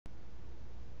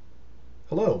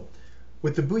Hello.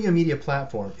 With the Booya Media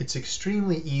platform, it's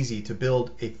extremely easy to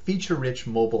build a feature-rich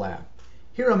mobile app.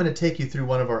 Here I'm going to take you through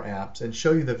one of our apps and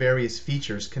show you the various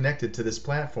features connected to this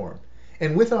platform.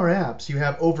 And with our apps, you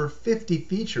have over 50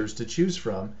 features to choose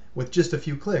from. With just a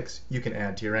few clicks, you can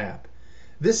add to your app.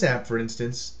 This app, for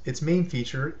instance, its main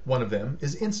feature, one of them,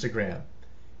 is Instagram.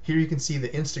 Here you can see the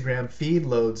Instagram feed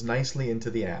loads nicely into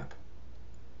the app.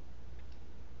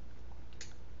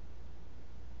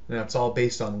 Now it's all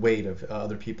based on weight of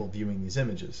other people viewing these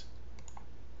images.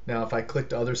 Now if I click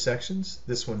to other sections,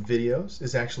 this one, videos,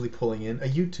 is actually pulling in a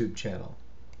YouTube channel.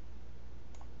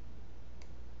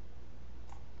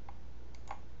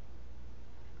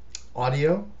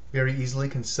 Audio, very easily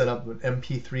can set up an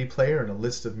MP3 player and a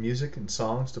list of music and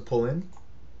songs to pull in.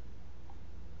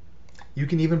 You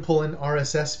can even pull in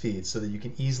RSS feeds so that you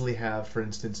can easily have, for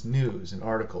instance, news and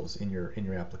articles in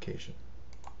your application.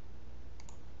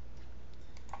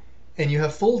 And you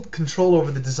have full control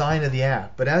over the design of the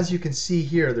app, but as you can see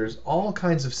here, there's all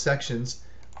kinds of sections,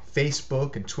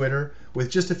 Facebook and Twitter. With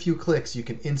just a few clicks, you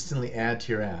can instantly add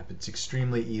to your app. It's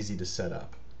extremely easy to set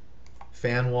up.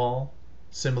 Fan wall,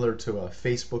 similar to a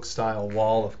Facebook style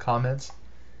wall of comments.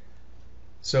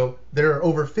 So there are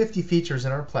over 50 features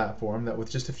in our platform that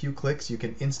with just a few clicks you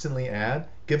can instantly add.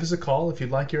 Give us a call if you'd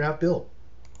like your app built.